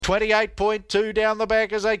28.2 down the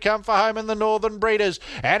back as they come for home in the Northern Breeders.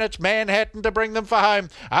 And it's Manhattan to bring them for home.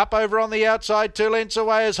 Up over on the outside, 2 lengths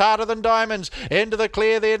away is Harder Than Diamonds. Into the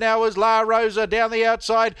clear there now is La Rosa. Down the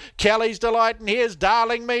outside, Kelly's Delight. And here's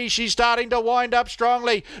Darling Me. She's starting to wind up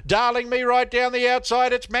strongly. Darling Me right down the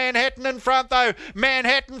outside. It's Manhattan in front though.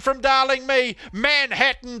 Manhattan from Darling Me.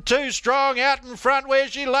 Manhattan too strong out in front where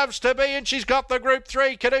she loves to be. And she's got the Group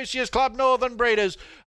 3 Caduceus Club Northern Breeders.